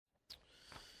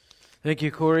Thank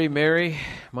you, Corey, Mary,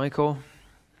 Michael,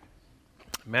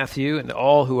 Matthew, and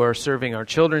all who are serving our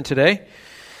children today.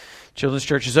 Children's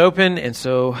Church is open, and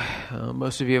so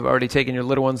most of you have already taken your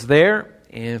little ones there.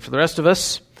 And for the rest of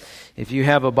us, if you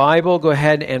have a Bible, go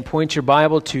ahead and point your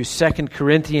Bible to 2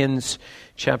 Corinthians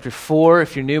chapter 4.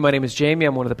 If you're new, my name is Jamie.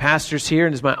 I'm one of the pastors here,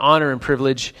 and it's my honor and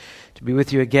privilege to be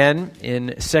with you again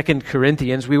in 2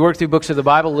 Corinthians. We work through books of the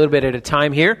Bible a little bit at a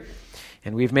time here.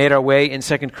 And we've made our way in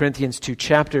 2 Corinthians to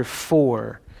chapter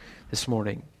 4 this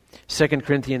morning. 2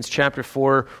 Corinthians chapter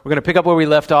 4. We're going to pick up where we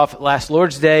left off last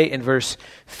Lord's Day in verse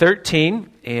 13.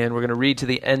 And we're going to read to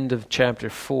the end of chapter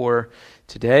 4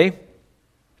 today.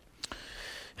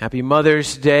 Happy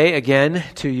Mother's Day again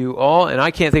to you all. And I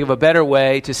can't think of a better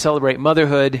way to celebrate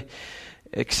motherhood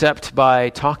except by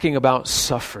talking about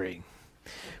suffering,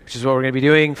 which is what we're going to be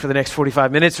doing for the next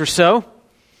 45 minutes or so.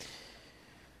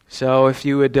 So if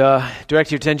you would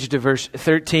direct your attention to verse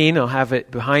 13, I'll have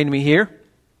it behind me here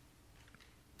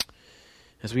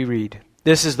as we read.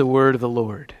 This is the word of the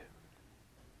Lord.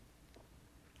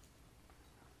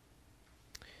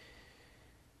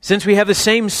 Since we have the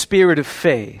same spirit of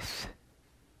faith,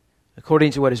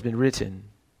 according to what has been written,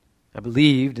 I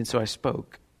believed and so I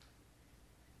spoke.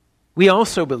 We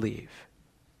also believe,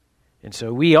 and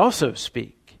so we also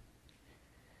speak,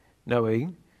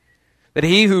 knowing that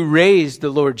he who raised the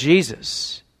Lord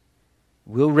Jesus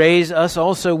will raise us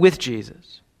also with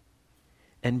Jesus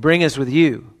and bring us with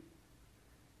you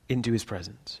into his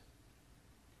presence.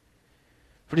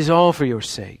 For it is all for your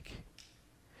sake,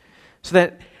 so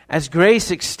that as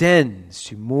grace extends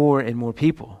to more and more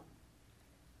people,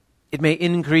 it may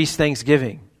increase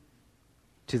thanksgiving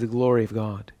to the glory of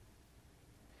God.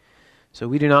 So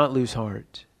we do not lose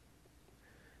heart.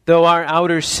 Though our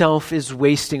outer self is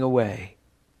wasting away,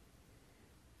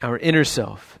 our inner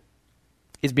self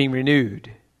is being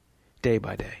renewed day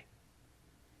by day.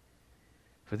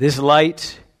 For this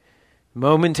light,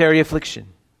 momentary affliction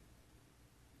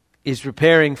is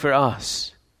preparing for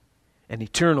us an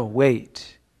eternal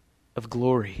weight of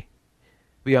glory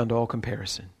beyond all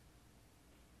comparison.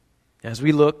 As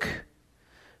we look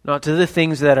not to the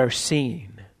things that are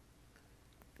seen,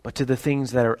 but to the things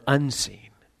that are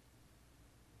unseen.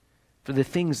 For the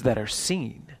things that are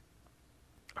seen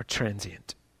are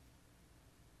transient,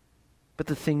 but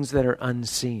the things that are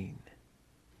unseen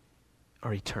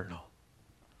are eternal.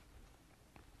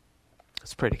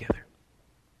 Let's pray together.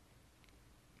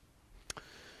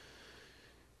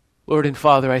 Lord and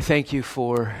Father, I thank you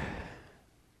for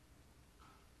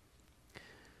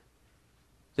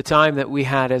the time that we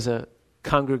had as a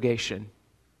congregation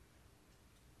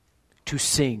to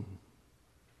sing.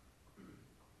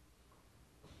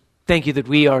 Thank you that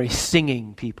we are a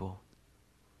singing people.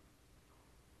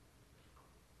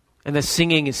 And that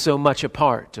singing is so much a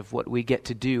part of what we get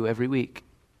to do every week.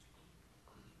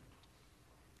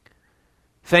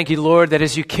 Thank you, Lord, that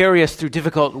as you carry us through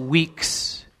difficult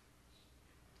weeks,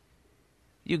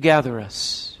 you gather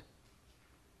us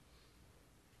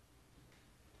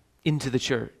into the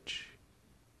church,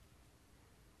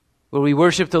 where we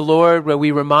worship the Lord, where we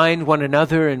remind one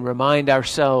another and remind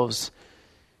ourselves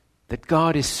that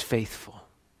God is faithful,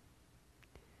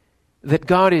 that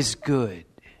God is good,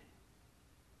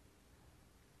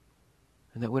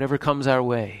 and that whatever comes our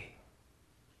way,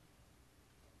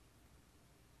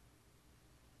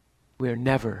 we are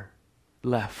never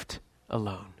left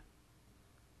alone.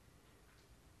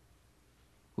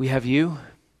 We have you.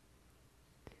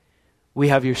 We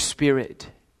have your Spirit.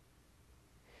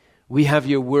 We have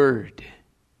your word.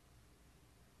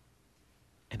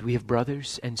 And we have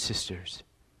brothers and sisters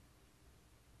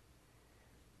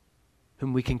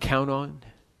whom we can count on,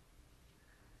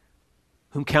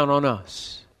 whom count on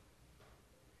us,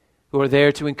 who are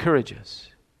there to encourage us,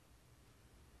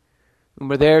 whom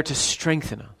are there to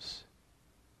strengthen us,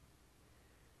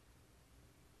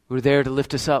 who are there to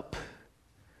lift us up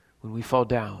when we fall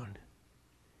down,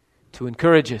 to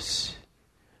encourage us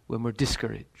when we're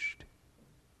discouraged.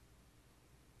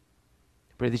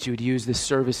 I pray that you would use this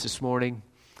service this morning,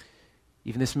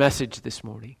 even this message this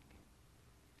morning,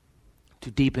 to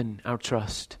deepen our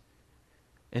trust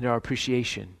and our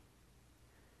appreciation,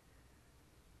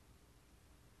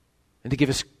 and to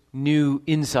give us new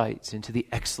insights into the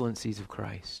excellencies of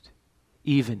Christ,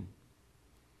 even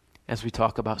as we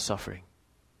talk about suffering.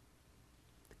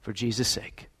 For Jesus'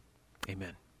 sake,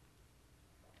 amen.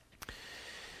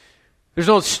 There's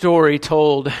an old story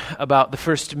told about the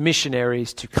first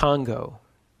missionaries to Congo.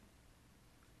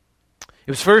 It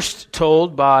was first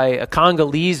told by a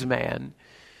Congolese man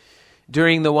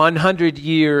during the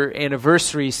 100-year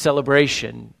anniversary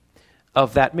celebration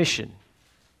of that mission.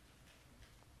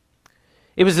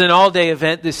 It was an all-day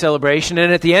event, this celebration,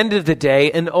 and at the end of the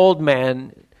day, an old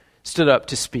man stood up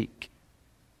to speak.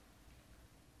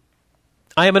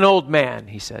 "I am an old man,"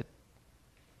 he said.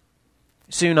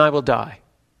 "Soon I will die.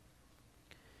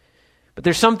 But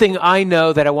there's something I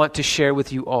know that I want to share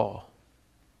with you all.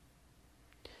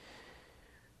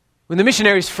 When the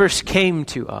missionaries first came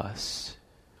to us,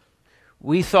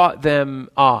 we thought them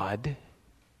odd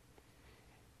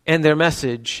and their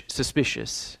message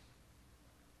suspicious.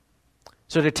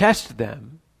 So to test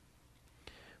them,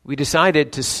 we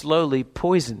decided to slowly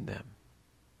poison them.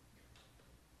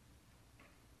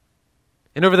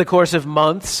 And over the course of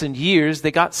months and years,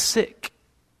 they got sick.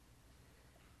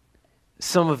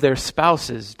 Some of their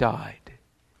spouses died.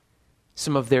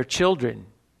 Some of their children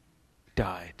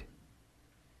died.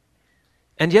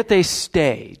 And yet they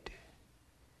stayed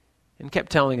and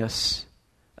kept telling us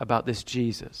about this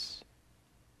Jesus."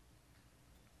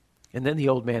 And then the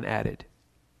old man added,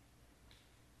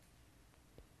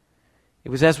 "It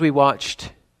was as we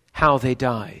watched how they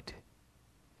died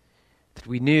that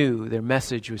we knew their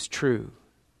message was true,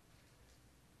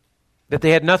 that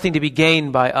they had nothing to be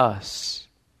gained by us.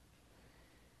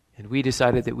 And we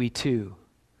decided that we too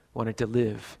wanted to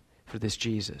live for this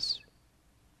Jesus."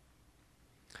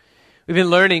 We've been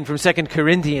learning from 2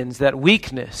 Corinthians that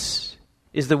weakness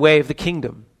is the way of the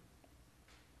kingdom.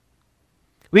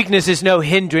 Weakness is no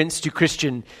hindrance to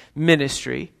Christian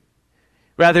ministry.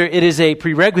 Rather, it is a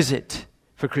prerequisite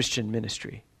for Christian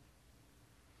ministry.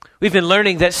 We've been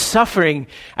learning that suffering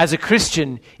as a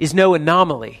Christian is no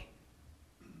anomaly.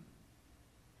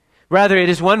 Rather, it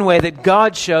is one way that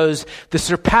God shows the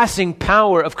surpassing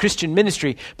power of Christian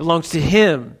ministry belongs to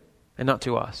Him and not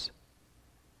to us.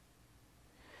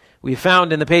 We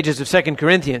found in the pages of 2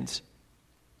 Corinthians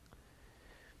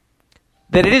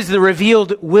that it is the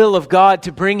revealed will of God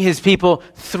to bring His people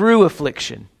through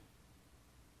affliction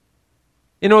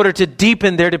in order to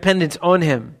deepen their dependence on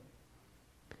Him,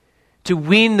 to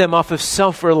wean them off of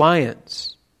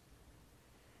self-reliance,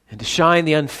 and to shine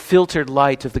the unfiltered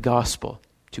light of the gospel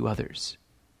to others.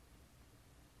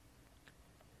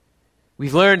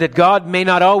 We've learned that God may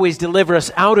not always deliver us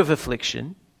out of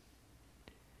affliction,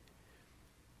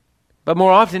 but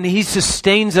more often He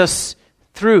sustains us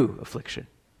through affliction.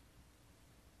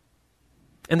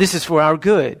 And this is for our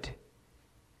good,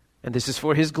 and this is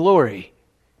for His glory,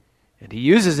 and He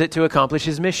uses it to accomplish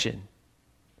His mission.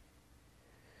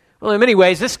 Well, in many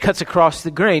ways, this cuts across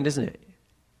the grain, doesn't it?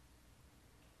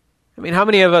 I mean, how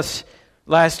many of us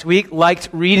last week liked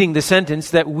reading the sentence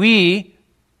that we,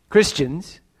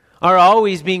 Christians, are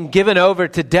always being given over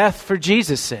to death for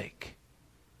Jesus' sake?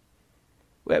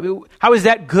 How is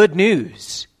that good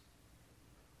news?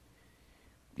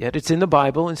 Yet it's in the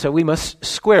Bible, and so we must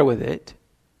square with it.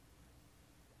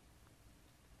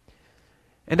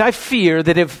 And I fear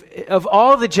that if of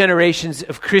all the generations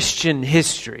of Christian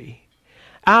history,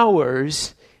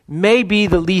 ours may be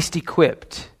the least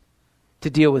equipped to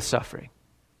deal with suffering.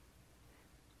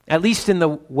 At least in the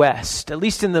West, at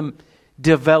least in the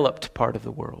developed part of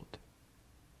the world.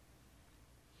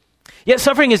 Yet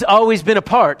suffering has always been a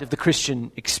part of the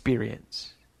Christian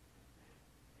experience.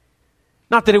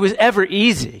 Not that it was ever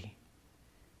easy,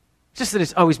 just that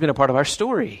it's always been a part of our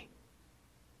story.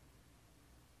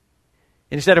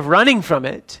 And instead of running from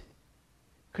it,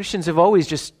 Christians have always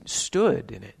just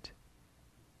stood in it.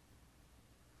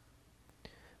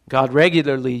 God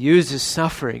regularly uses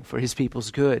suffering for His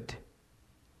people's good.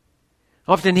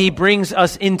 Often He brings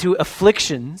us into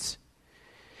afflictions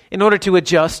in order to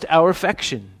adjust our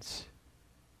affections.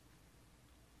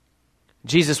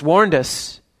 Jesus warned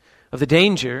us of the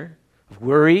danger of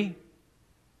worry,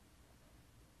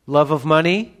 love of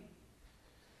money,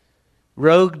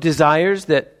 rogue desires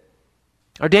that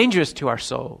are dangerous to our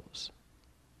souls.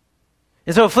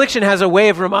 And so affliction has a way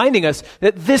of reminding us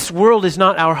that this world is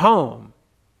not our home.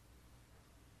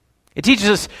 It teaches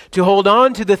us to hold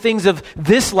on to the things of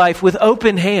this life with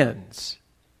open hands.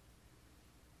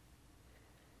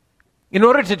 In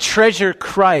order to treasure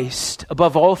Christ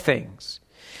above all things,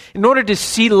 in order to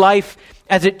see life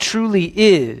as it truly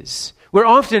is, we're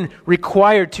often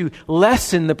required to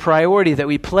lessen the priority that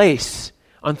we place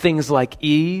on things like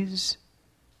ease,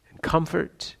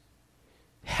 comfort,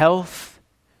 health,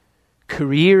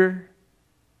 career,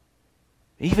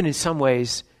 even in some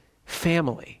ways,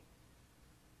 family.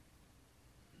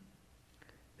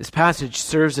 This passage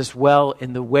serves us well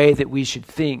in the way that we should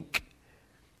think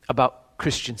about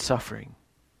Christian suffering.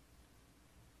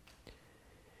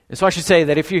 And so I should say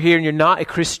that if you're here and you're not a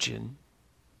Christian,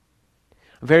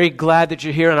 I'm very glad that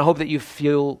you're here, and I hope that you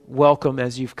feel welcome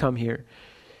as you've come here.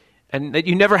 And that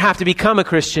you never have to become a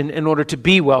Christian in order to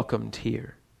be welcomed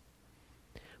here.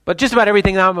 But just about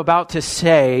everything I'm about to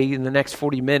say in the next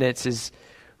 40 minutes is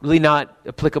really not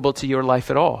applicable to your life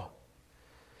at all.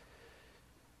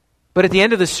 But at the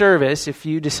end of the service, if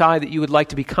you decide that you would like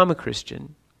to become a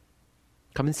Christian,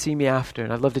 come and see me after,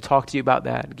 and I'd love to talk to you about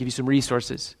that and give you some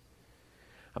resources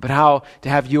about how to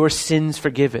have your sins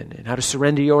forgiven and how to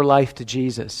surrender your life to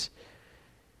Jesus.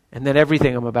 And then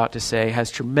everything I'm about to say has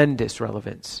tremendous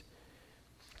relevance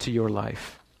to your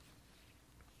life.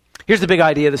 Here's the big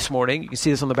idea this morning. You can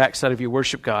see this on the back side of your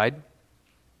worship guide.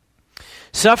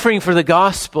 Suffering for the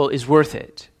gospel is worth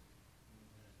it,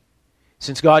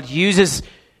 since God uses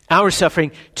our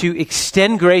suffering to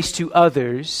extend grace to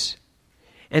others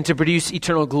and to produce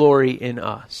eternal glory in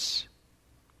us.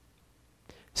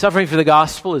 Suffering for the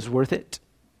gospel is worth it,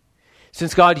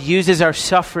 since God uses our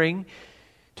suffering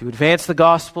to advance the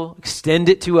gospel, extend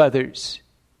it to others,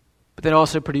 but then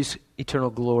also produce eternal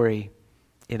glory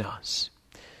in us.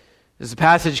 This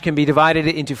passage can be divided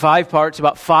into 5 parts,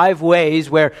 about 5 ways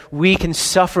where we can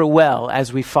suffer well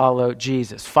as we follow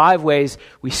Jesus. 5 ways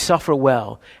we suffer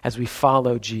well as we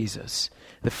follow Jesus.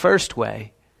 The first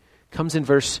way comes in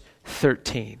verse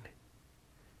 13.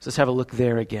 So let's have a look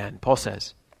there again. Paul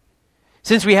says,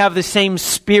 "Since we have the same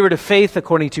spirit of faith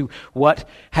according to what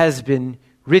has been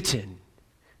written."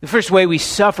 The first way we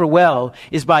suffer well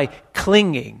is by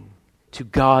clinging to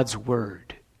God's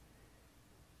word.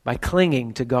 By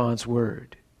clinging to God's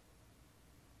word.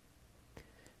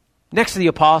 Next, the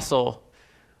apostle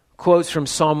quotes from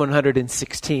Psalm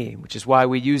 116, which is why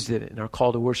we used it in our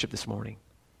call to worship this morning.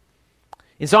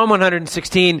 In Psalm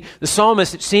 116, the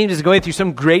psalmist, it seems, is going through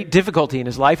some great difficulty in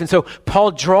his life, and so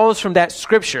Paul draws from that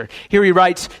scripture. Here he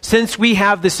writes, "Since we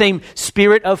have the same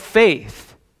spirit of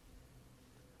faith."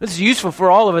 This is useful for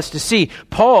all of us to see.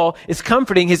 Paul is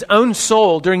comforting his own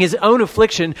soul during his own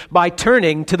affliction by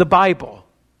turning to the Bible,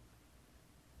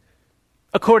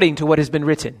 according to what has been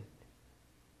written.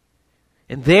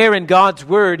 And there in God's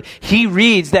word, he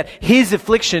reads that his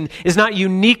affliction is not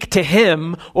unique to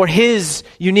him or his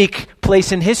unique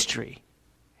place in history.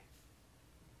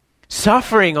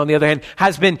 Suffering, on the other hand,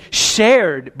 has been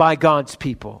shared by God's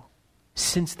people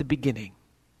since the beginning.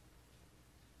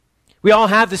 We all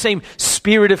have the same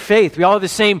spirit of faith. We all have the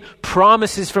same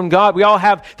promises from God. We all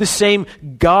have the same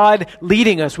God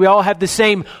leading us. We all have the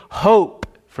same hope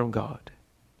from God.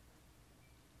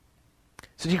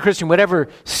 So, dear Christian, whatever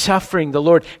suffering the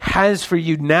Lord has for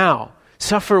you now,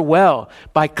 suffer well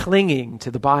by clinging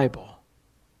to the Bible.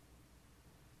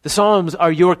 The Psalms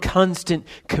are your constant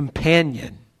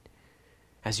companion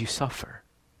as you suffer.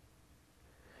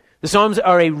 The Psalms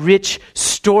are a rich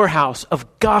storehouse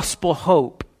of gospel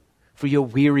hope for your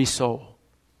weary soul.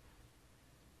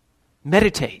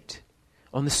 Meditate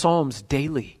on the Psalms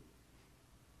daily.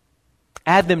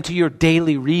 Add them to your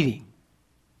daily reading.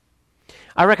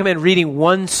 I recommend reading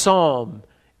one psalm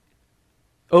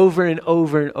over and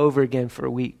over and over again for a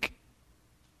week.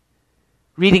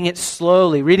 Reading it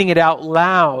slowly, reading it out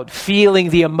loud, feeling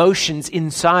the emotions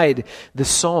inside the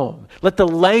psalm. Let the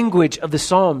language of the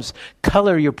Psalms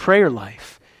color your prayer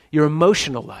life, your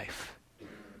emotional life.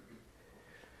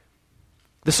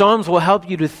 The Psalms will help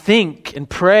you to think and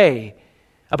pray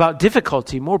about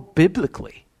difficulty more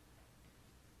biblically.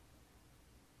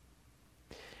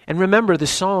 And remember, the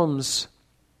Psalms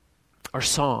are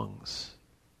songs.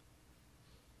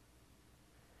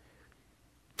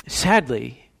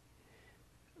 Sadly,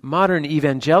 modern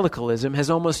evangelicalism has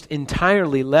almost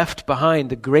entirely left behind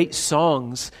the great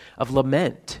songs of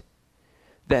lament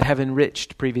that have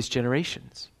enriched previous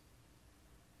generations.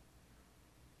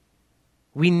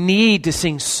 We need to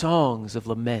sing songs of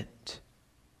lament.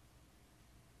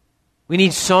 We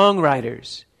need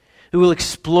songwriters who will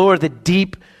explore the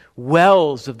deep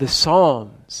wells of the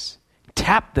Psalms,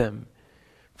 tap them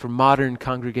for modern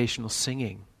congregational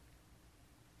singing.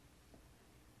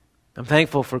 I'm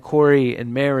thankful for Corey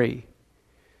and Mary,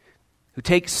 who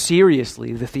take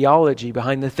seriously the theology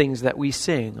behind the things that we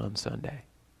sing on Sunday.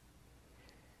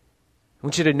 I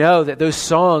want you to know that those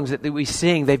songs that we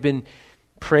sing, they've been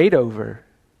prayed over,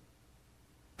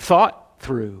 thought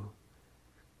through,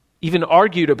 even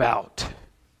argued about,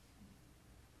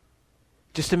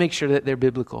 just to make sure that they're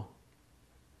biblical.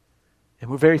 And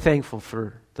we're very thankful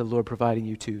for the Lord providing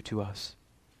you to us.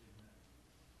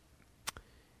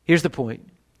 Here's the point.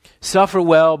 Suffer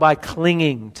well by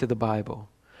clinging to the Bible.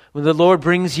 When the Lord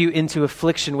brings you into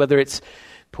affliction, whether it's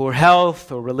poor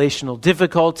health or relational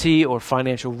difficulty or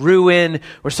financial ruin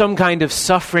or some kind of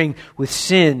suffering with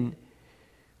sin,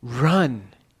 run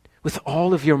with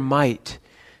all of your might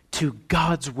to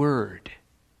God's word.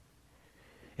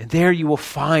 And there you will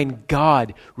find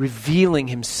God revealing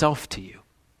himself to you.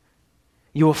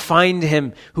 You will find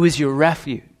him who is your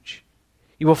refuge.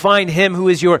 You will find him who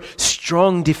is your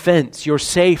strong defense, your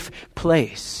safe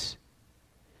place.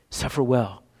 Suffer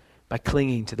well by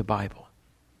clinging to the Bible.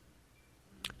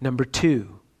 Number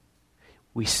 2,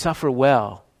 we suffer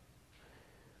well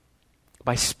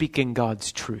by speaking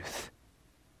God's truth.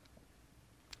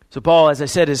 So Paul, as I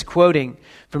said, is quoting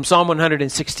from Psalm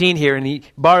 116 here, and he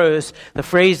borrows the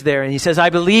phrase there, and he says, I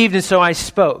believed and so I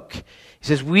spoke. He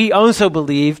says, we also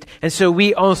believed and so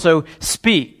we also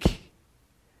speak.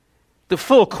 The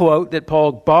full quote that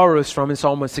Paul borrows from in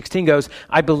Psalm 116 goes,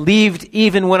 I believed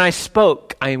even when I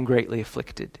spoke, I am greatly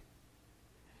afflicted.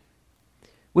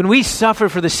 When we suffer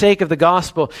for the sake of the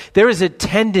gospel, there is a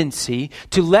tendency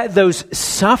to let those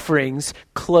sufferings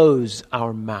close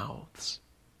our mouths.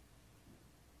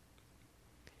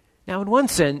 Now, in one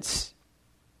sense,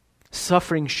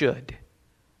 suffering should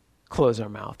close our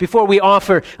mouth. Before we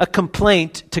offer a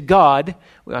complaint to God,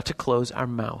 we ought to close our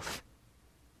mouth.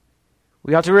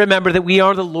 We ought to remember that we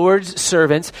are the Lord's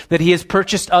servants, that he has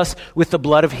purchased us with the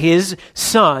blood of his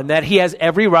Son, that he has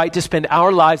every right to spend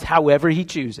our lives however he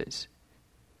chooses.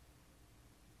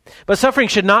 But suffering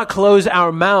should not close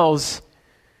our mouths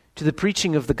to the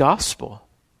preaching of the gospel.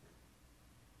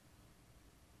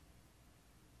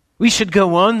 We should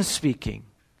go on speaking.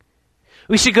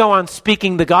 We should go on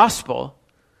speaking the gospel,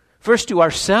 first to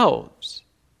ourselves.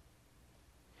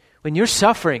 When you're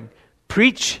suffering,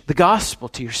 preach the gospel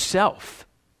to yourself.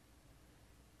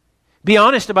 Be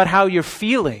honest about how you're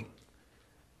feeling.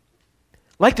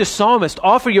 Like the psalmist,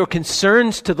 offer your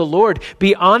concerns to the Lord.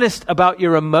 Be honest about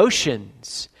your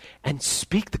emotions and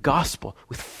speak the gospel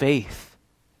with faith.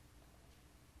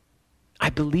 I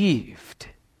believed,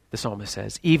 the psalmist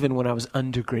says, even when I was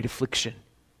under great affliction.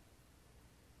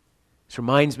 This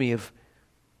reminds me of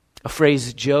a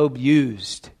phrase Job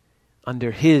used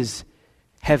under his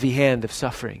heavy hand of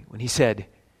suffering when he said,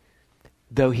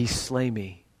 though he slay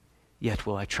me, yet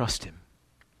will I trust him.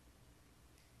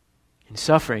 In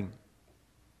suffering,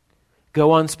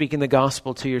 go on speaking the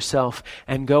gospel to yourself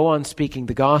and go on speaking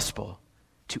the gospel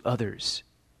to others.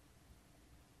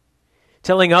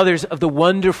 Telling others of the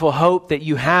wonderful hope that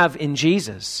you have in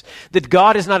Jesus, that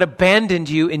God has not abandoned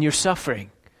you in your suffering.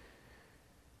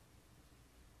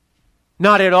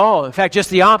 Not at all. In fact,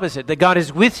 just the opposite, that God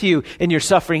is with you in your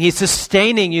suffering. He's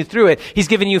sustaining you through it. He's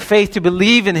given you faith to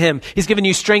believe in him. He's given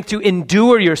you strength to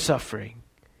endure your suffering.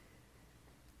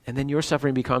 And then your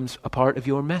suffering becomes a part of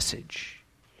your message.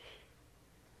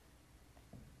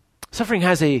 Suffering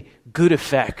has a good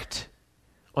effect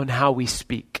on how we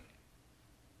speak.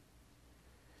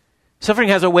 Suffering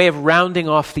has a way of rounding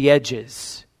off the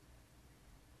edges,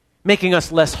 making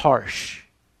us less harsh,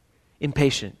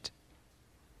 impatient.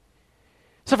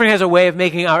 Suffering has a way of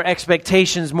making our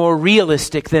expectations more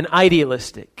realistic than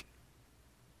idealistic.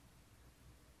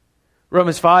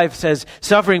 Romans 5 says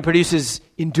suffering produces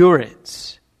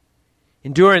endurance.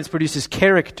 Endurance produces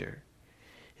character.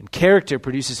 And character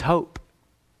produces hope.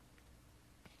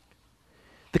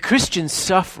 The Christian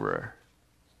sufferer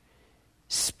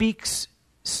speaks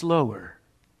slower,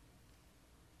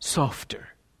 softer,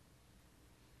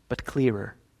 but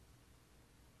clearer.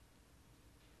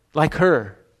 Like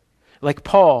her, like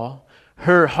Paul,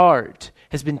 her heart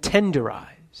has been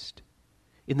tenderized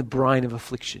in the brine of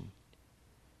affliction.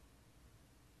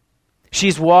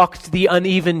 She's walked the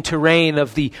uneven terrain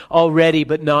of the already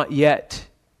but not yet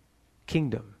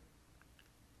kingdom.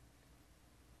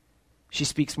 She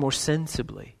speaks more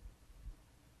sensibly,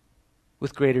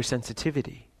 with greater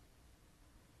sensitivity,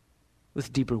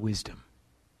 with deeper wisdom.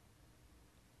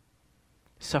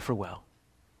 Suffer well,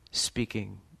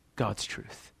 speaking God's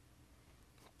truth.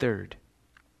 Third,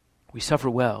 we suffer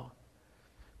well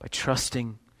by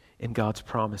trusting in God's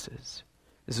promises.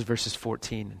 This is verses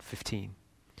 14 and 15.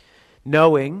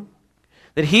 Knowing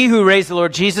that he who raised the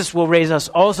Lord Jesus will raise us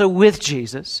also with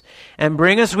Jesus and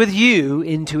bring us with you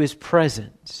into his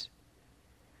presence.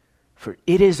 For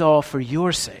it is all for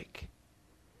your sake,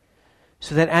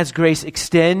 so that as grace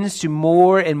extends to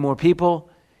more and more people,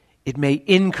 it may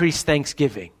increase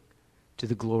thanksgiving to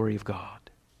the glory of God.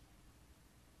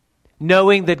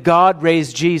 Knowing that God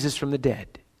raised Jesus from the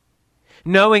dead,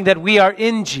 knowing that we are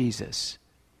in Jesus,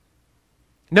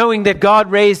 knowing that God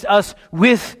raised us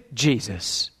with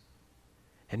Jesus,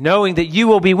 and knowing that you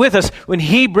will be with us when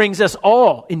he brings us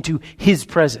all into his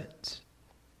presence.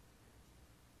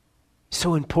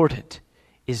 So important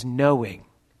is knowing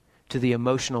to the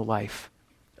emotional life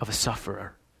of a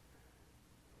sufferer.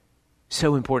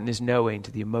 So important is knowing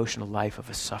to the emotional life of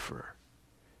a sufferer.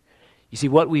 You see,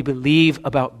 what we believe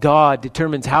about God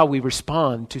determines how we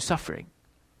respond to suffering.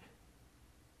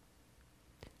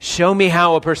 Show me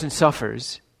how a person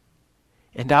suffers,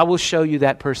 and I will show you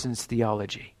that person's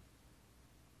theology.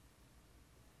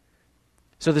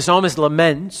 So the psalmist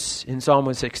laments in Psalm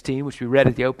 116, which we read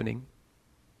at the opening,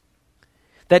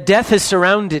 that death has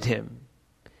surrounded him,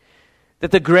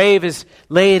 that the grave has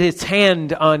laid its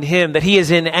hand on him, that he is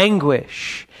in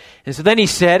anguish. And so then he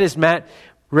said, as Matt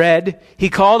read, he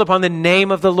called upon the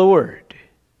name of the Lord.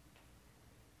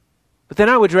 But then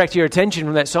I would direct your attention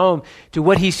from that psalm to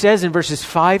what he says in verses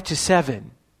 5 to 7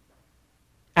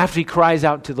 after he cries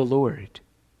out to the Lord.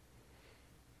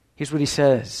 Here's what he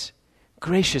says.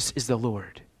 Gracious is the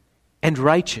Lord and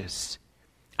righteous.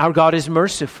 Our God is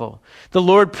merciful. The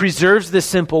Lord preserves the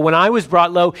simple. When I was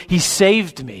brought low, he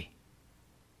saved me.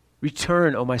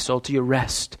 Return, O my soul, to your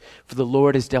rest, for the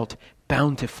Lord has dealt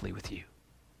bountifully with you.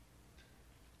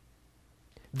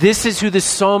 This is who the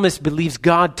psalmist believes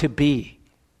God to be.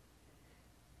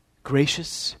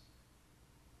 Gracious,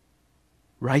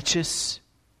 righteous,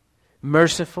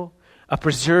 merciful, a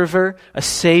preserver, a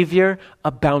savior, a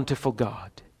bountiful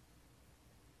God.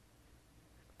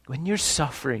 When you're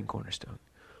suffering, Cornerstone,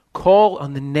 call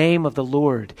on the name of the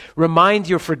Lord. Remind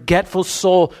your forgetful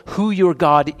soul who your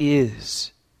God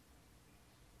is.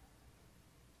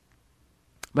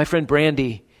 My friend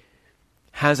Brandy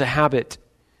has a habit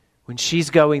when she's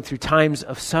going through times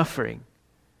of suffering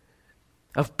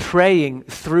of praying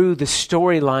through the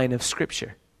storyline of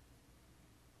Scripture.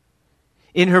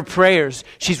 In her prayers,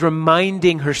 she's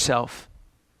reminding herself.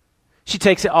 She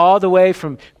takes it all the way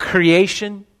from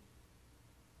creation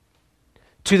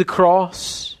to the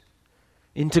cross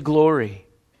into glory.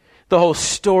 The whole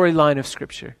storyline of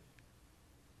Scripture.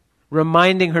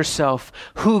 Reminding herself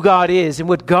who God is and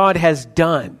what God has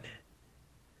done.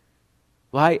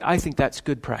 Well, I think that's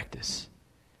good practice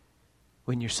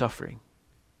when you're suffering.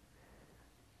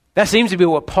 That seems to be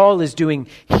what Paul is doing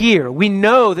here. We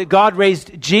know that God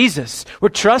raised Jesus. We're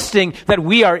trusting that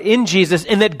we are in Jesus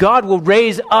and that God will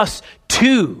raise us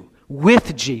too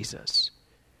with Jesus.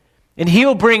 And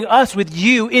He'll bring us with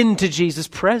you into Jesus'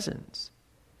 presence.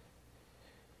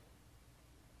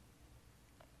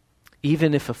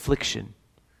 Even if affliction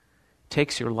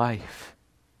takes your life,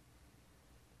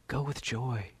 go with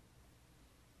joy.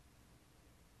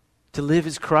 To live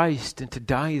is Christ and to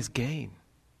die is gain.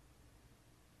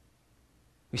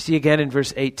 We see again in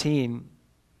verse 18,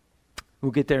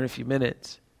 we'll get there in a few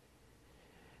minutes,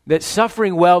 that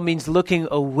suffering well means looking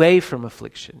away from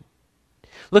affliction,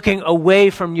 looking away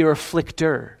from your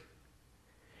afflictor,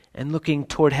 and looking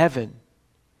toward heaven,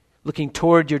 looking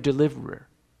toward your deliverer.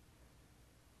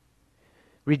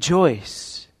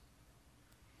 Rejoice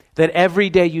that every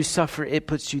day you suffer, it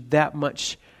puts you that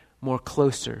much more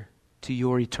closer to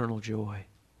your eternal joy.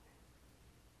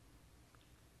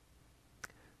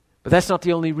 But that's not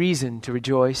the only reason to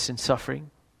rejoice in suffering.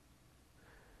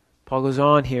 Paul goes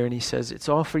on here and he says, it's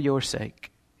all for your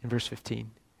sake, in verse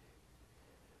 15.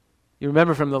 You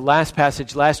remember from the last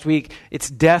passage last week,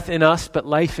 it's death in us, but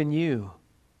life in you.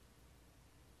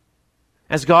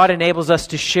 As God enables us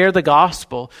to share the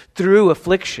gospel through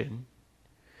affliction,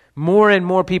 more and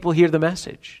more people hear the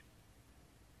message.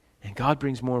 And God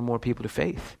brings more and more people to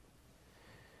faith.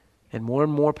 And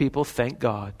more people thank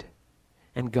God.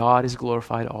 And God is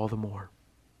glorified all the more.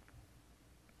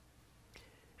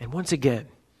 And once again,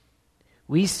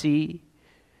 we see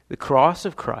the cross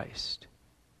of Christ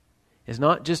is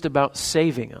not just about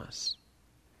saving us.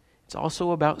 It's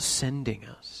also about sending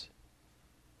us.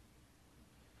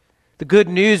 The good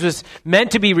news was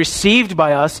meant to be received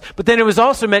by us, but then it was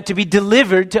also meant to be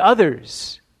delivered to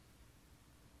others.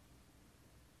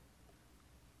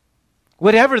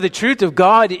 Whatever the truth of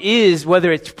God is,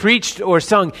 whether it's preached or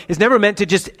sung, is never meant to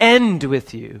just end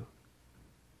with you.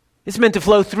 It's meant to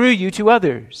flow through you to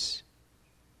others.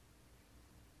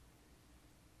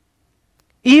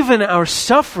 Even our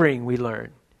suffering, we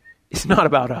learn, is not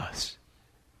about us.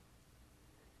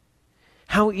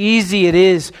 How easy it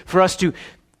is for us to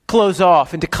close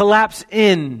off and to collapse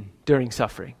in during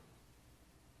suffering.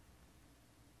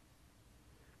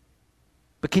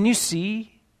 But can you see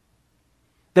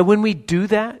that when we do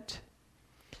that,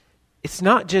 it's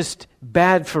not just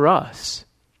bad for us,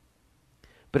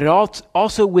 but it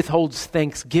also withholds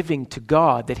thanksgiving to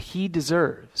God that He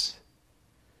deserves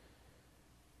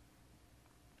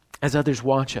as others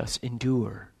watch us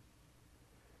endure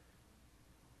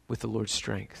with the Lord's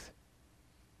strength.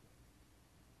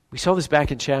 We saw this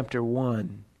back in chapter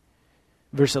 1,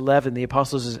 verse 11. The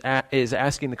apostle is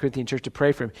asking the Corinthian church to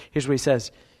pray for him. Here's what he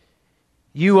says.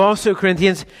 You also,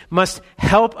 Corinthians, must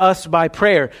help us by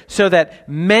prayer so that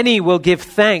many will give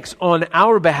thanks on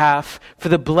our behalf for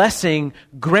the blessing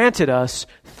granted us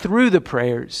through the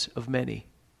prayers of many.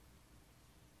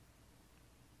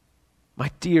 My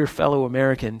dear fellow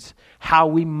Americans, how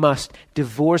we must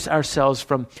divorce ourselves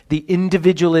from the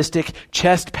individualistic,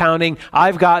 chest-pounding,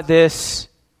 I've got this,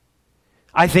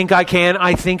 I think I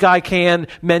can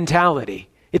mentality.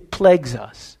 It plagues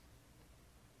us.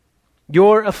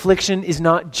 Your affliction is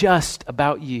not just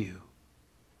about you.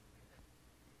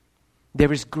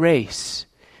 There is grace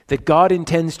that God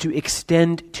intends to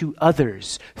extend to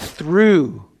others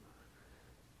through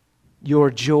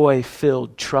your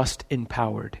joy-filled,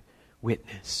 trust-empowered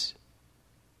witness.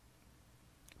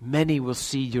 Many will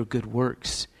see your good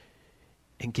works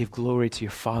and give glory to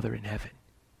your Father in heaven.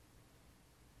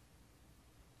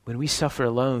 When we suffer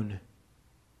alone,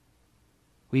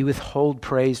 we withhold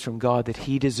praise from God that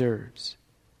He deserves,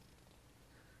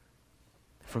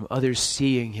 from others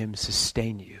seeing Him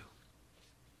sustain you.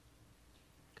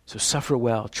 So suffer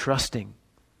well, trusting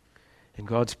in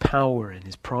God's power and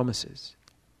His promises.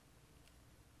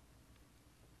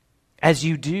 As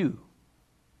you do,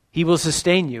 He will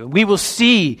sustain you. We will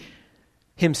see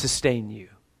Him sustain you.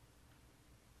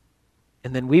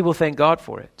 And then we will thank God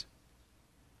for it.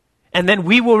 And then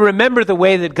we will remember the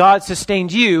way that God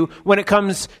sustained you when it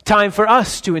comes time for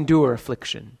us to endure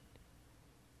affliction.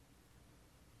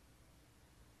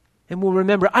 And we'll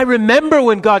remember, I remember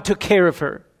when God took care of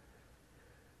her.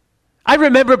 I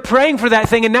remember praying for that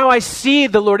thing, and now I see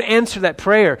the Lord answer that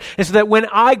prayer. And so that when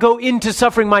I go into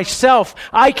suffering myself,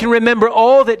 I can remember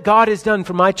all that God has done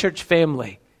for my church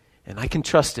family. And I can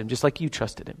trust Him just like you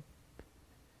trusted Him.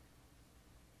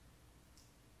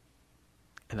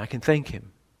 And I can thank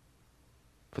Him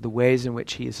for the ways in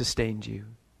which He has sustained you.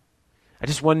 I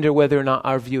just wonder whether or not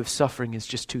our view of suffering is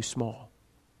just too small.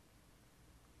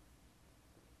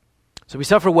 So we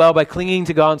suffer well by clinging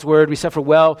to God's word. We suffer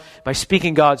well by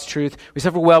speaking God's truth. We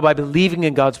suffer well by believing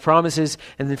in God's promises.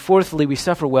 And then fourthly, we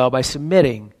suffer well by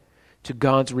submitting to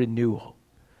God's renewal.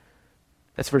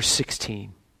 That's verse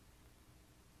 16.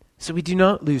 So we do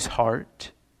not lose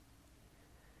heart.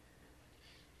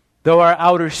 Though our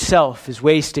outer self is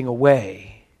wasting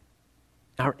away,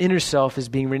 our inner self is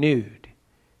being renewed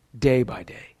day by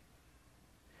day.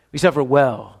 We suffer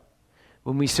well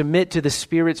when we submit to the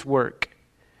Spirit's work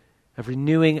of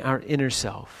renewing our inner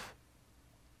self.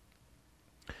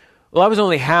 Well, I was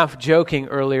only half joking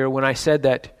earlier when I said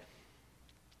that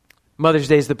Mother's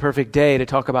Day is the perfect day to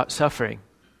talk about suffering.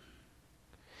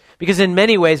 Because in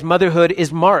many ways, motherhood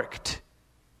is marked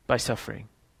by suffering.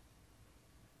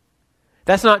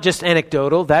 That's not just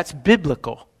anecdotal, that's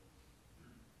biblical.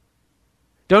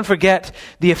 Don't forget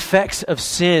the effects of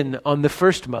sin on the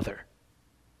first mother.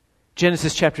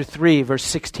 Genesis chapter 3, verse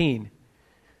 16.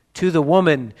 To the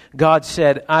woman, God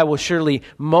said, I will surely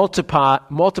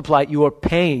multiply your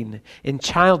pain in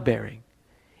childbearing.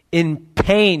 In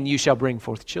pain you shall bring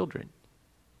forth children.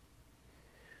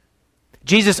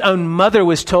 Jesus' own mother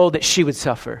was told that she would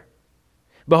suffer.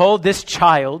 Behold, this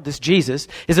child, this Jesus,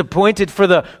 is appointed for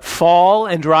the fall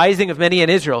and rising of many in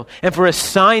Israel, and for a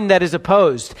sign that is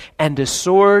opposed, and a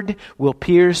sword will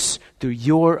pierce through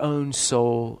your own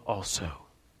soul also.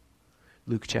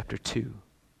 Luke chapter 2.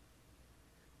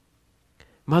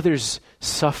 Mothers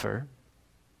suffer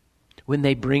when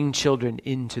they bring children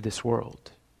into this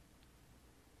world.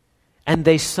 And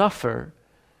they suffer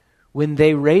when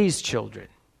they raise children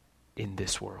in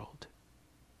this world.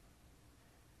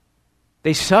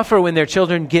 They suffer when their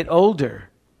children get older,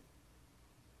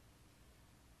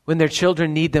 when their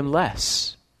children need them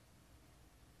less.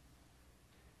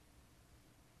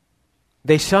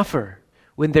 They suffer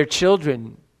when their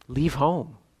children leave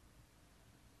home.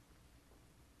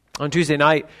 On Tuesday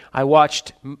night, I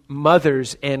watched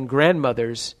mothers and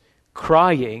grandmothers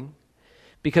crying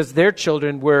because their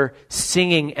children were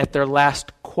singing at their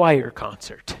last choir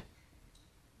concert.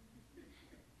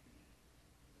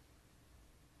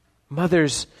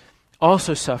 Mothers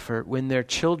also suffer when their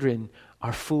children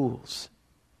are fools.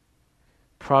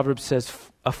 Proverbs says,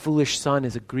 a foolish son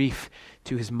is a grief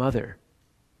to his mother.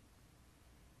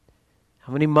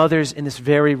 How many mothers in this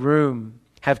very room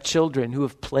have children who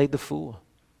have played the fool?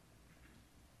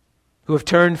 Who have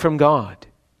turned from God?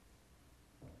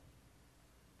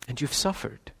 And you've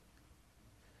suffered.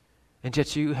 And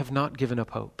yet you have not given up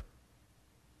hope.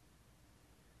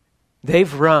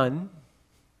 They've run,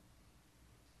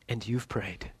 and you've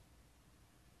prayed.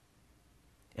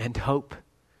 And hope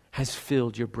has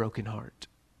filled your broken heart.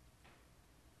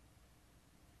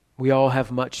 We all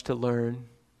have much to learn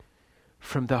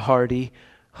from the hardy,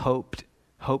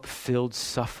 hope-filled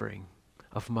suffering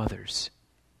of mothers.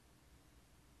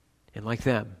 And like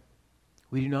them,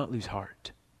 we do not lose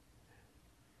heart.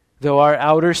 Though our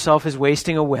outer self is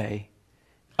wasting away,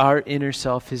 our inner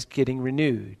self is getting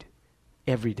renewed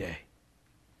every day.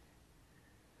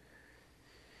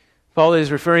 Paul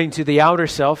is referring to the outer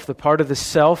self, the part of the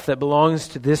self that belongs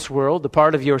to this world, the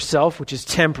part of yourself which is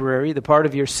temporary, the part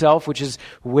of yourself which is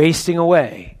wasting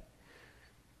away.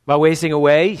 By wasting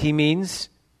away, he means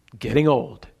getting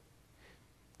old.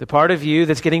 The part of you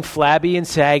that's getting flabby and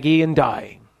saggy and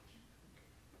dying.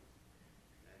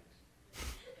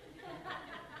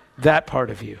 That part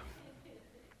of you.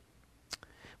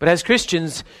 But as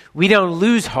Christians, we don't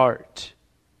lose heart,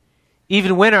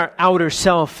 even when our outer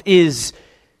self is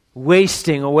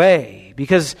wasting away.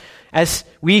 Because as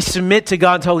we submit to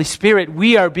God's Holy Spirit,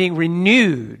 we are being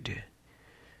renewed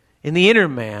in the inner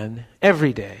man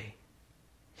every day.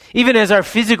 Even as our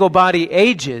physical body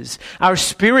ages, our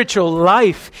spiritual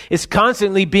life is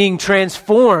constantly being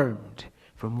transformed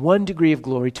from one degree of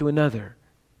glory to another.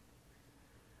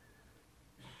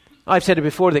 I've said it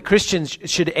before that Christians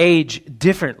should age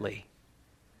differently.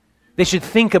 They should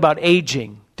think about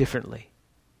aging differently.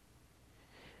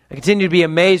 I continue to be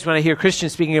amazed when I hear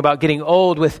Christians speaking about getting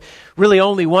old with really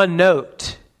only one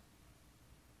note.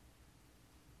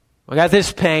 I got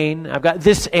this pain, I've got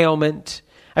this ailment,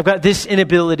 I've got this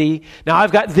inability, now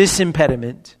I've got this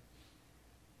impediment.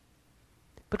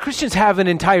 But Christians have an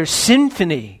entire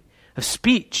symphony of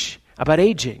speech about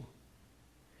aging.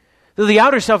 Though the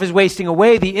outer self is wasting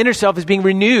away, the inner self is being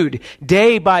renewed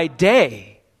day by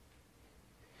day.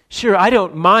 Sure, I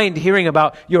don't mind hearing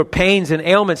about your pains and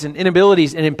ailments and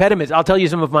inabilities and impediments. I'll tell you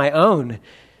some of my own.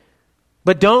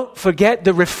 But don't forget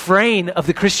the refrain of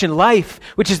the Christian life,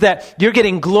 which is that you're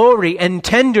getting glory and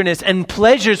tenderness and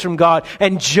pleasures from God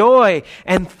and joy,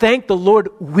 and thank the Lord,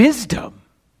 wisdom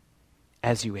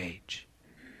as you age.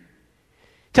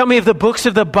 Tell me of the books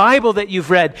of the Bible that you've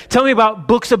read. Tell me about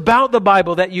books about the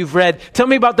Bible that you've read. Tell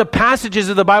me about the passages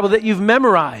of the Bible that you've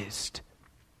memorized.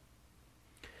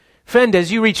 Friend,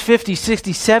 as you reach 50,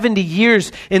 60, 70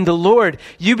 years in the Lord,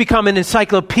 you become an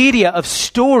encyclopedia of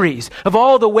stories of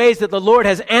all the ways that the Lord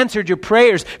has answered your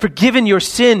prayers, forgiven your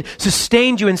sin,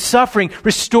 sustained you in suffering,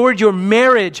 restored your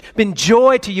marriage, been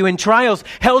joy to you in trials,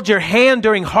 held your hand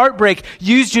during heartbreak,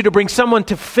 used you to bring someone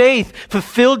to faith,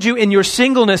 fulfilled you in your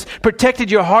singleness,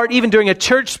 protected your heart even during a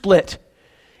church split,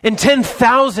 and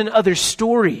 10,000 other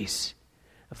stories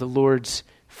of the Lord's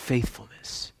faithfulness.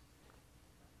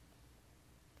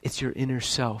 It's your inner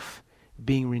self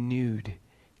being renewed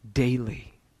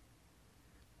daily.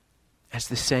 As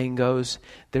the saying goes,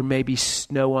 there may be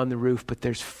snow on the roof, but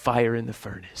there's fire in the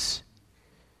furnace.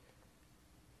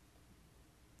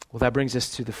 Well, that brings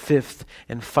us to the fifth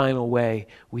and final way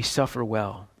we suffer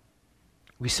well.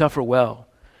 We suffer well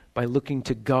by looking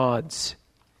to God's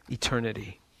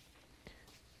eternity.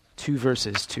 2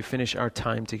 verses to finish our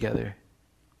time together.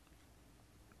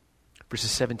 Verses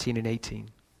 17 and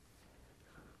 18.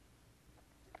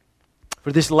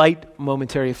 For this light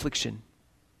momentary affliction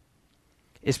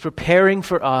is preparing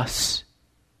for us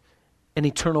an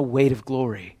eternal weight of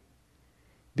glory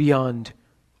beyond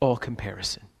all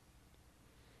comparison.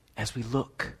 As we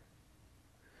look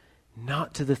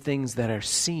not to the things that are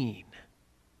seen,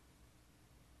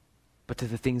 but to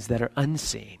the things that are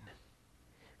unseen.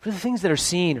 For the things that are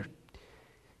seen are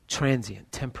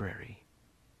transient, temporary.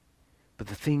 But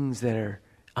the things that are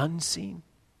unseen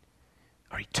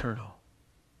are eternal.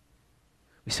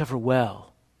 We suffer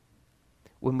well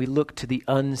when we look to the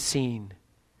unseen,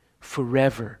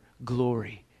 forever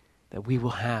glory that we will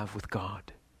have with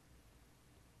God.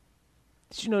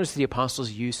 Did you notice the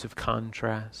apostles' use of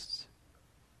contrasts?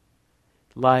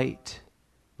 Light,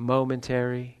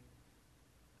 momentary,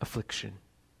 affliction.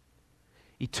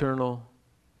 Eternal,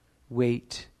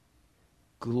 weight,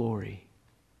 glory.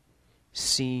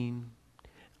 Seen,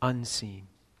 unseen.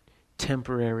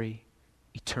 Temporary,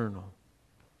 eternal.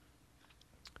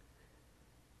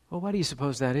 Well, why do you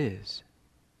suppose that is?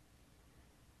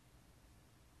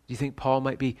 Do you think Paul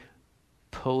might be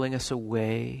pulling us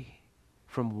away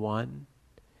from one,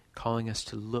 calling us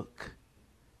to look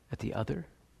at the other?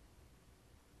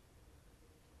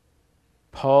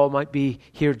 Paul might be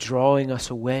here drawing us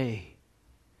away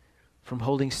from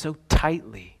holding so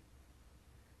tightly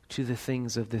to the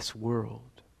things of this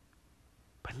world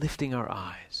by lifting our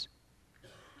eyes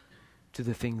to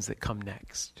the things that come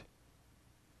next.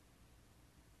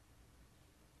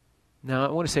 Now,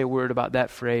 I want to say a word about that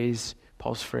phrase,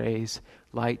 Paul's phrase,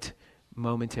 light,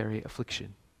 momentary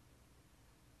affliction.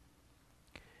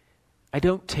 I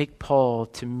don't take Paul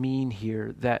to mean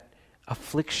here that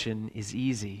affliction is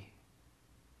easy.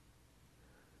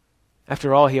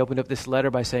 After all, he opened up this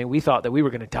letter by saying, we thought that we were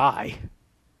going to die.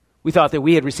 We thought that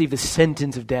we had received the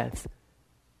sentence of death.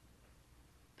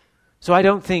 So I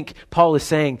don't think Paul is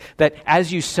saying that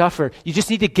as you suffer, you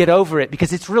just need to get over it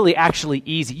because it's really actually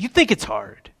easy. You think it's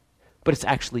hard, but it's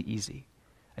actually easy.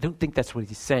 I don't think that's what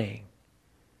he's saying.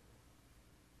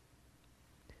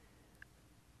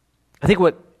 I think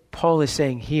what Paul is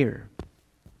saying here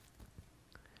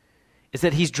is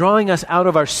that he's drawing us out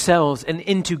of ourselves and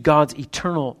into God's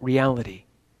eternal reality.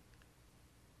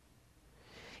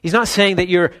 He's not saying that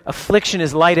your affliction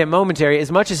is light and momentary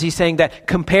as much as he's saying that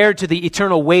compared to the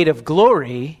eternal weight of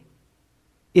glory,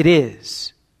 it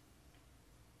is.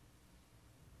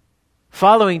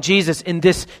 Following Jesus in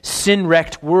this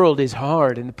sin-wrecked world is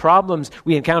hard, and the problems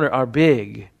we encounter are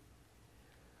big.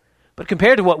 But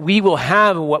compared to what we will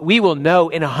have and what we will know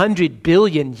in 100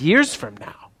 billion years from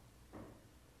now,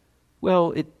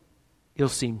 well, it'll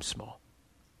seem small.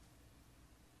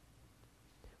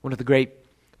 One of the great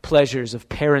pleasures of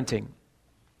parenting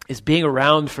is being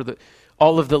around for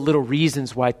all of the little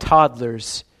reasons why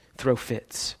toddlers throw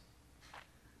fits.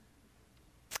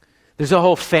 There's a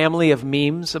whole family of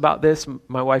memes about this.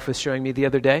 My wife was showing me the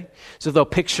other day. So they'll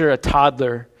picture a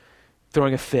toddler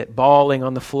throwing a fit, bawling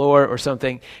on the floor or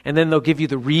something, and then they'll give you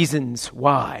the reasons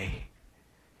why.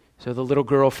 So the little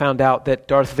girl found out that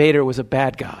Darth Vader was a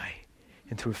bad guy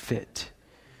and threw a fit.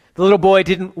 The little boy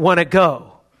didn't want to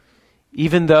go,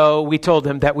 even though we told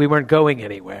him that we weren't going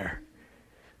anywhere.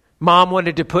 Mom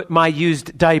wanted to put my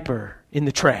used diaper in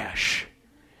the trash.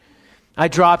 I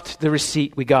dropped the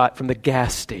receipt we got from the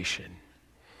gas station.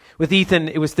 With Ethan,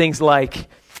 it was things like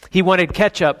he wanted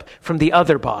ketchup from the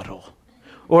other bottle.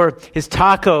 Or his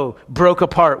taco broke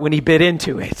apart when he bit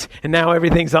into it, and now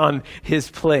everything's on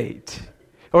his plate.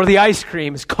 Or the ice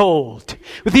cream is cold.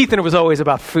 With Ethan, it was always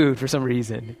about food for some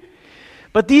reason.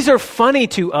 But these are funny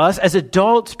to us as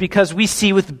adults because we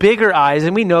see with bigger eyes,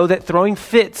 and we know that throwing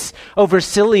fits over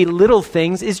silly little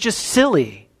things is just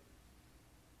silly.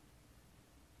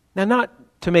 Now, not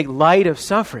to make light of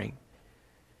suffering,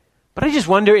 but I just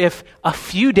wonder if a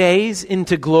few days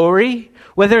into glory,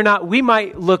 whether or not we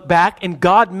might look back and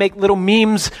God make little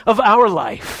memes of our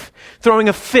life, throwing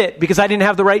a fit because I didn't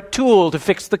have the right tool to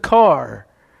fix the car,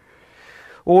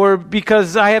 or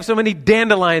because I have so many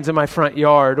dandelions in my front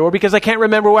yard, or because I can't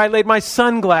remember where I laid my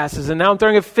sunglasses and now I'm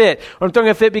throwing a fit, or I'm throwing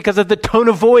a fit because of the tone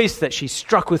of voice that she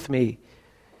struck with me.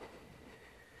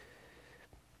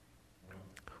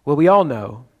 Well, we all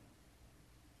know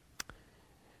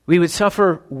we would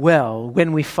suffer well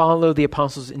when we follow the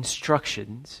apostles'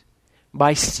 instructions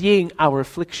by seeing our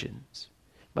afflictions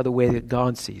by the way that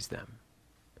God sees them,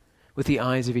 with the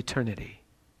eyes of eternity.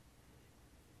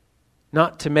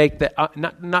 Not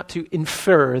to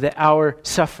infer that our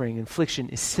suffering and affliction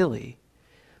is silly,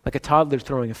 like a toddler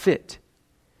throwing a fit.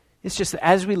 It's just that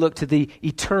as we look to the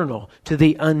eternal, to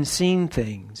the unseen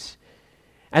things,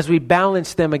 as we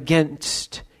balance them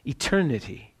against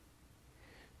eternity,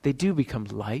 they do become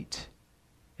light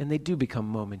and they do become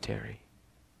momentary.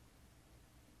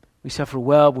 We suffer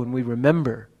well when we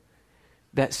remember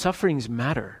that sufferings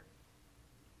matter,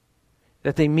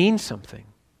 that they mean something,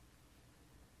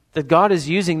 that God is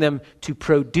using them to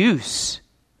produce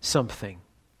something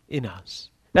in us.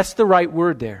 That's the right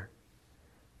word there,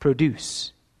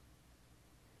 produce.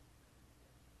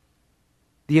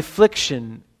 The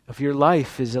affliction of your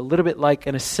life is a little bit like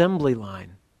an assembly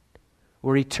line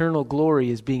where eternal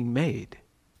glory is being made.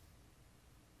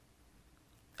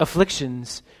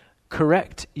 Afflictions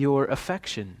correct your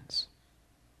affections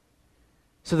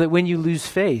so that when you lose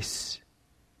face,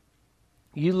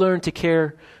 you learn to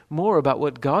care more about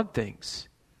what God thinks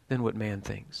than what man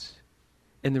thinks.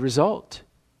 And the result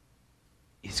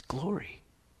is glory.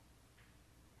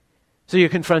 So you're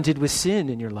confronted with sin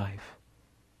in your life,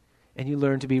 and you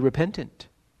learn to be repentant.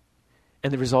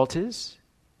 And the result is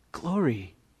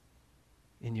glory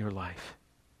in your life.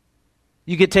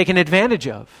 You get taken advantage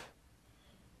of,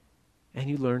 and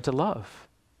you learn to love.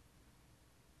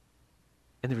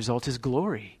 And the result is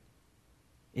glory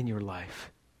in your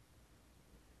life.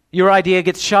 Your idea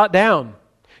gets shot down.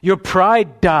 Your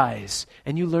pride dies,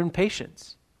 and you learn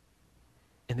patience.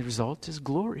 And the result is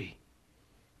glory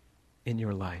in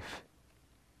your life.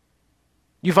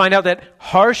 You find out that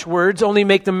harsh words only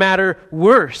make the matter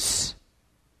worse,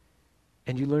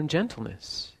 and you learn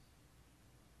gentleness.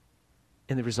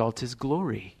 And the result is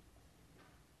glory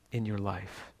in your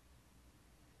life.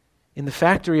 In the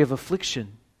factory of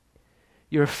affliction,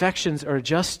 your affections are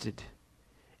adjusted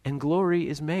and glory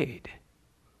is made.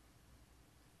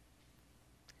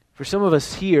 For some of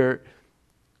us here,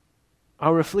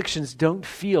 our afflictions don't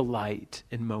feel light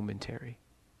and momentary.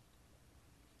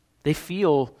 They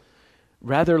feel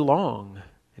rather long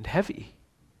and heavy.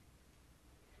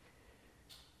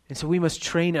 And so we must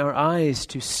train our eyes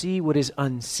to see what is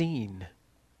unseen,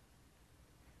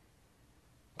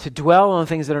 to dwell on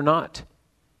things that are not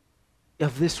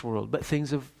of this world, but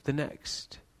things of the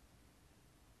next.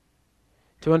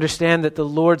 To understand that the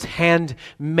Lord's hand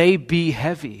may be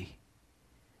heavy,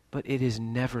 but it is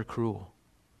never cruel.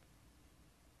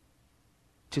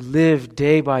 To live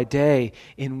day by day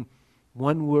in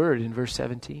one word in verse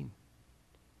 17.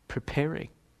 Preparing.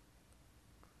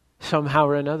 Somehow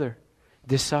or another,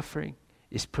 this suffering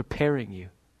is preparing you,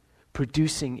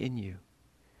 producing in you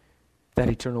that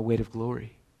eternal weight of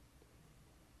glory.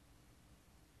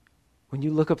 When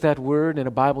you look up that word in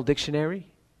a Bible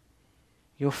dictionary,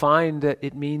 you'll find that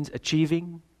it means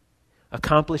achieving,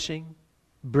 accomplishing,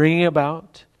 bringing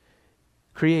about,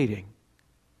 creating.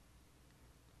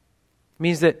 It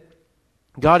means that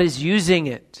God is using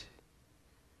it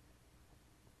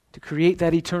to create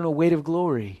that eternal weight of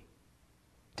glory,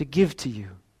 to give to you.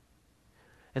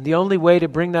 And the only way to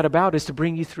bring that about is to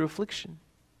bring you through affliction.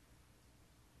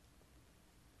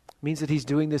 It means that He's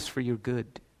doing this for your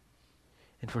good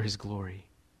and for His glory.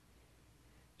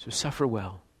 So suffer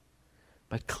well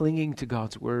by clinging to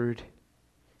God's word,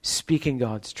 speaking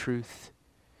God's truth,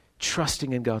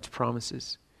 trusting in God's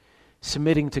promises,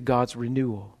 submitting to God's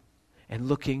renewal, and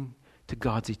looking to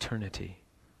God's eternity.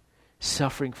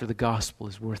 Suffering for the gospel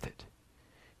is worth it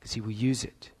because He will use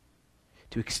it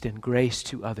to extend grace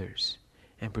to others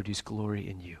and produce glory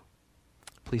in you.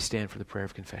 Please stand for the prayer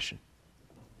of confession.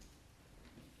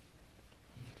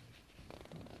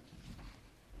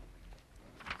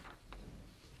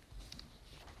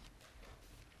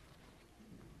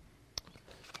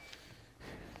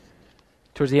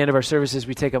 Towards the end of our services,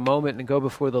 we take a moment and go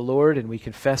before the Lord and we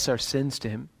confess our sins to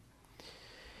Him.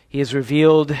 He has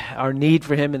revealed our need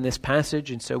for Him in this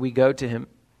passage, and so we go to Him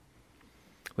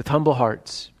with humble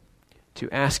hearts to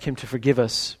ask Him to forgive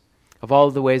us of all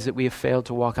of the ways that we have failed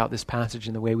to walk out this passage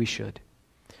in the way we should.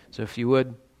 So if you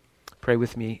would, pray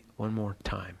with me one more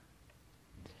time.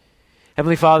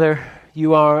 Heavenly Father,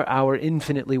 You are our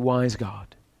infinitely wise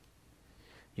God.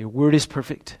 Your word is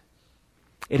perfect.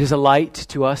 It is a light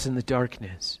to us in the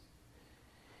darkness.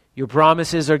 Your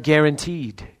promises are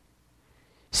guaranteed,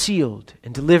 sealed,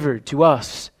 and delivered to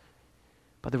us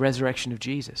by the resurrection of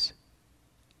Jesus.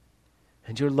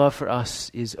 And Your love for us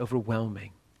is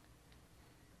overwhelming.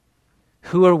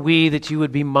 Who are we that You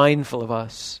would be mindful of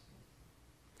us?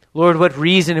 Lord, what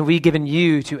reason have we given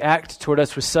You to act toward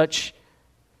us with such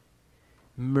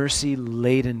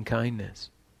mercy-laden kindness?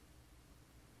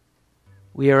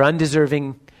 We are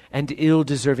undeserving and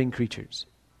ill-deserving creatures.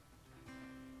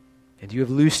 And You have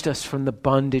loosed us from the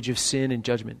bondage of sin and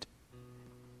judgment.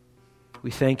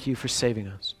 We thank You for saving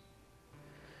us.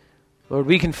 Lord,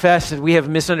 we confess that we have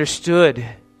misunderstood,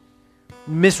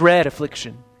 misread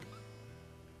affliction.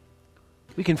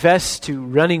 We confess to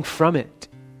running from it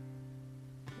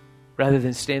rather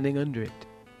than standing under it.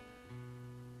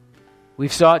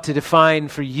 We've sought to define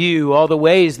for You all the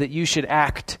ways that You should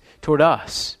act toward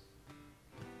us.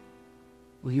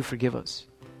 Will You forgive us?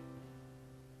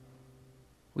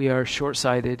 We are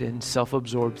short-sighted and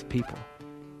self-absorbed people.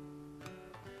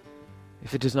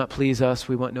 If it does not please us,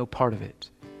 we want no part of it.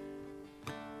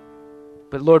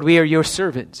 But Lord, we are Your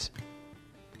servants.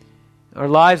 Our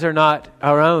lives are not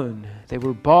our own. They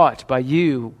were bought by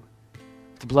You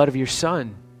with the blood of Your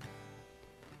Son.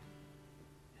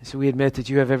 And so we admit that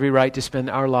You have every right to spend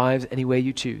our lives any way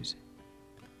You choose.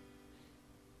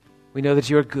 We know that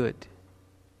You are good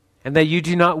and that You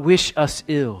do not wish us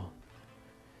ill.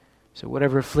 So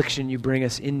whatever affliction You bring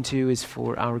us into is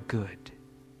for our good.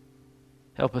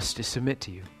 Help us to submit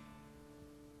to You.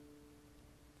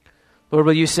 Lord,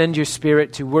 will You send Your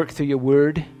Spirit to work through Your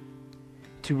word,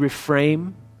 to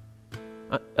reframe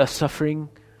a suffering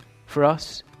for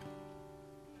us?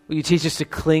 Will You teach us to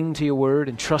cling to Your word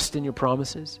and trust in Your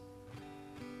promises,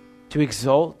 to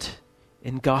exult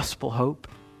in gospel hope?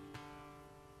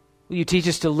 Will You teach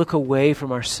us to look away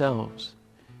from ourselves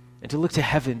and to look to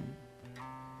heaven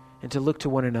and to look to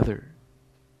one another?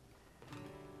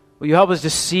 Will You help us to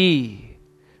see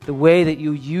the way that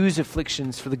You use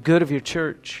afflictions for the good of Your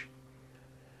church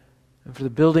and for the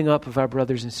building up of our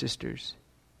brothers and sisters?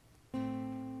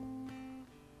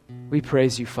 We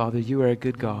praise You, Father. You are a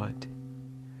good God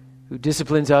who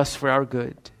disciplines us for our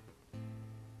good.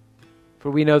 For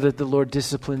we know that the Lord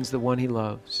disciplines the one He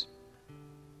loves.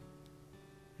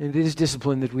 And it is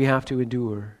discipline that we have to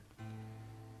endure.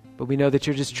 But we know that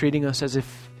You're just treating us as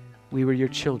if we were Your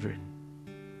children.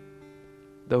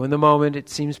 Though in the moment it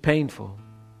seems painful,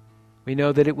 we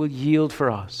know that it will yield for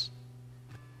us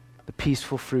the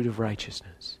peaceful fruit of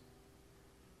righteousness.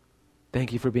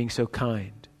 Thank You for being so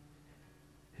kind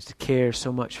as to care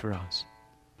so much for us.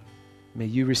 May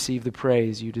You receive the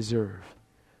praise You deserve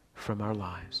from our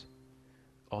lives.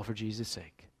 All for Jesus'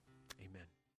 sake.